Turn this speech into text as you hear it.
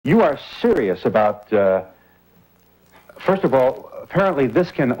You are serious about, first of all, apparently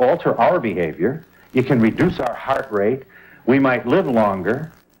this can alter our behavior. It can reduce our heart rate. We might live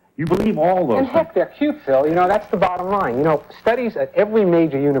longer. You believe all those And things. heck, they're cute, Phil. You know, that's the bottom line. You know, studies at every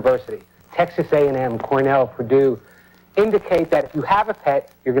major university, Texas A&M, Cornell, Purdue, indicate that if you have a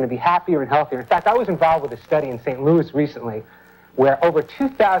pet, you're going to be happier and healthier. In fact, I was involved with a study in St. Louis recently where over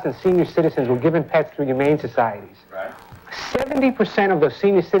 2,000 senior citizens were given pets through humane societies. Right. 70% of those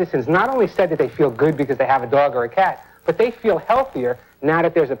senior citizens not only said that they feel good because they have a dog or a cat, but they feel healthier now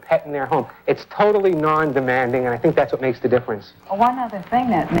that there's a pet in their home. It's totally non-demanding, and I think that's what makes the difference. One other thing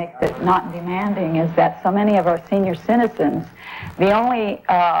that makes it not demanding is that so many of our senior citizens, the only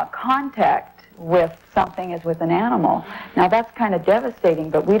contact with something is with an animal. Now that's kind of devastating,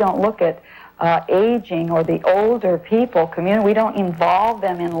 but we don't look at aging or the older people community. We don't involve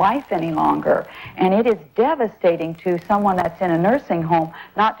them in life any longer. And it is devastating to someone that's in a nursing home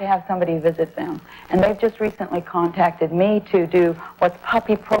not to have somebody visit them. And they've just recently contacted me to do what's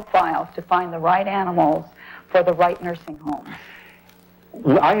puppy profiles to find the right animals for the right nursing homes.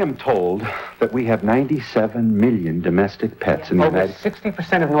 I am told that we have 97 million domestic pets in the United States.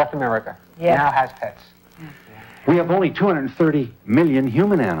 60% of North America now has pets. We have only 230 million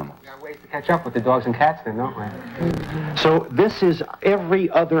human animals. We got ways to catch up with the dogs and cats then, don't we? So this is every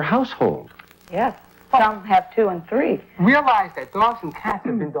other household. Yes. Some have 2 and 3. Realize that dogs and cats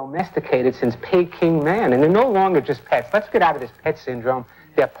have been domesticated since Peking man, and they're no longer just pets. Let's get out of this pet syndrome.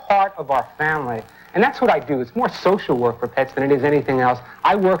 They're part of our family. And that's what I do. It's more social work for pets than it is anything else.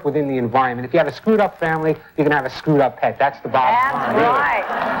 I work within the environment. If you have a screwed-up family, you're going to have a screwed-up pet. That's the bottom line. That's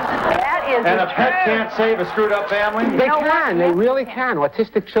right. That is And the a pet truth. can't save a screwed-up family? They can. They really can.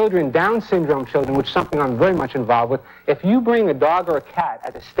 Autistic children, Down syndrome children, which is something I'm very much involved with, if you bring a dog or a cat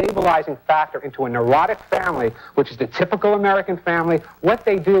as a stabilizing factor into a neurotic family, which is the typical American family, what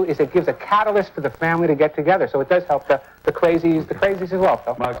they do is it gives a catalyst for the family to get together. So it does help the crazies as well,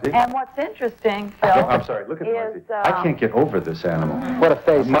 Phil. Muggsy? And what's interesting, Phil, I'm sorry, look at Muggsy. I can't get over this animal. What a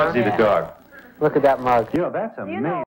face. Muggsy the dog. Look at that mug. You know, that's amazing.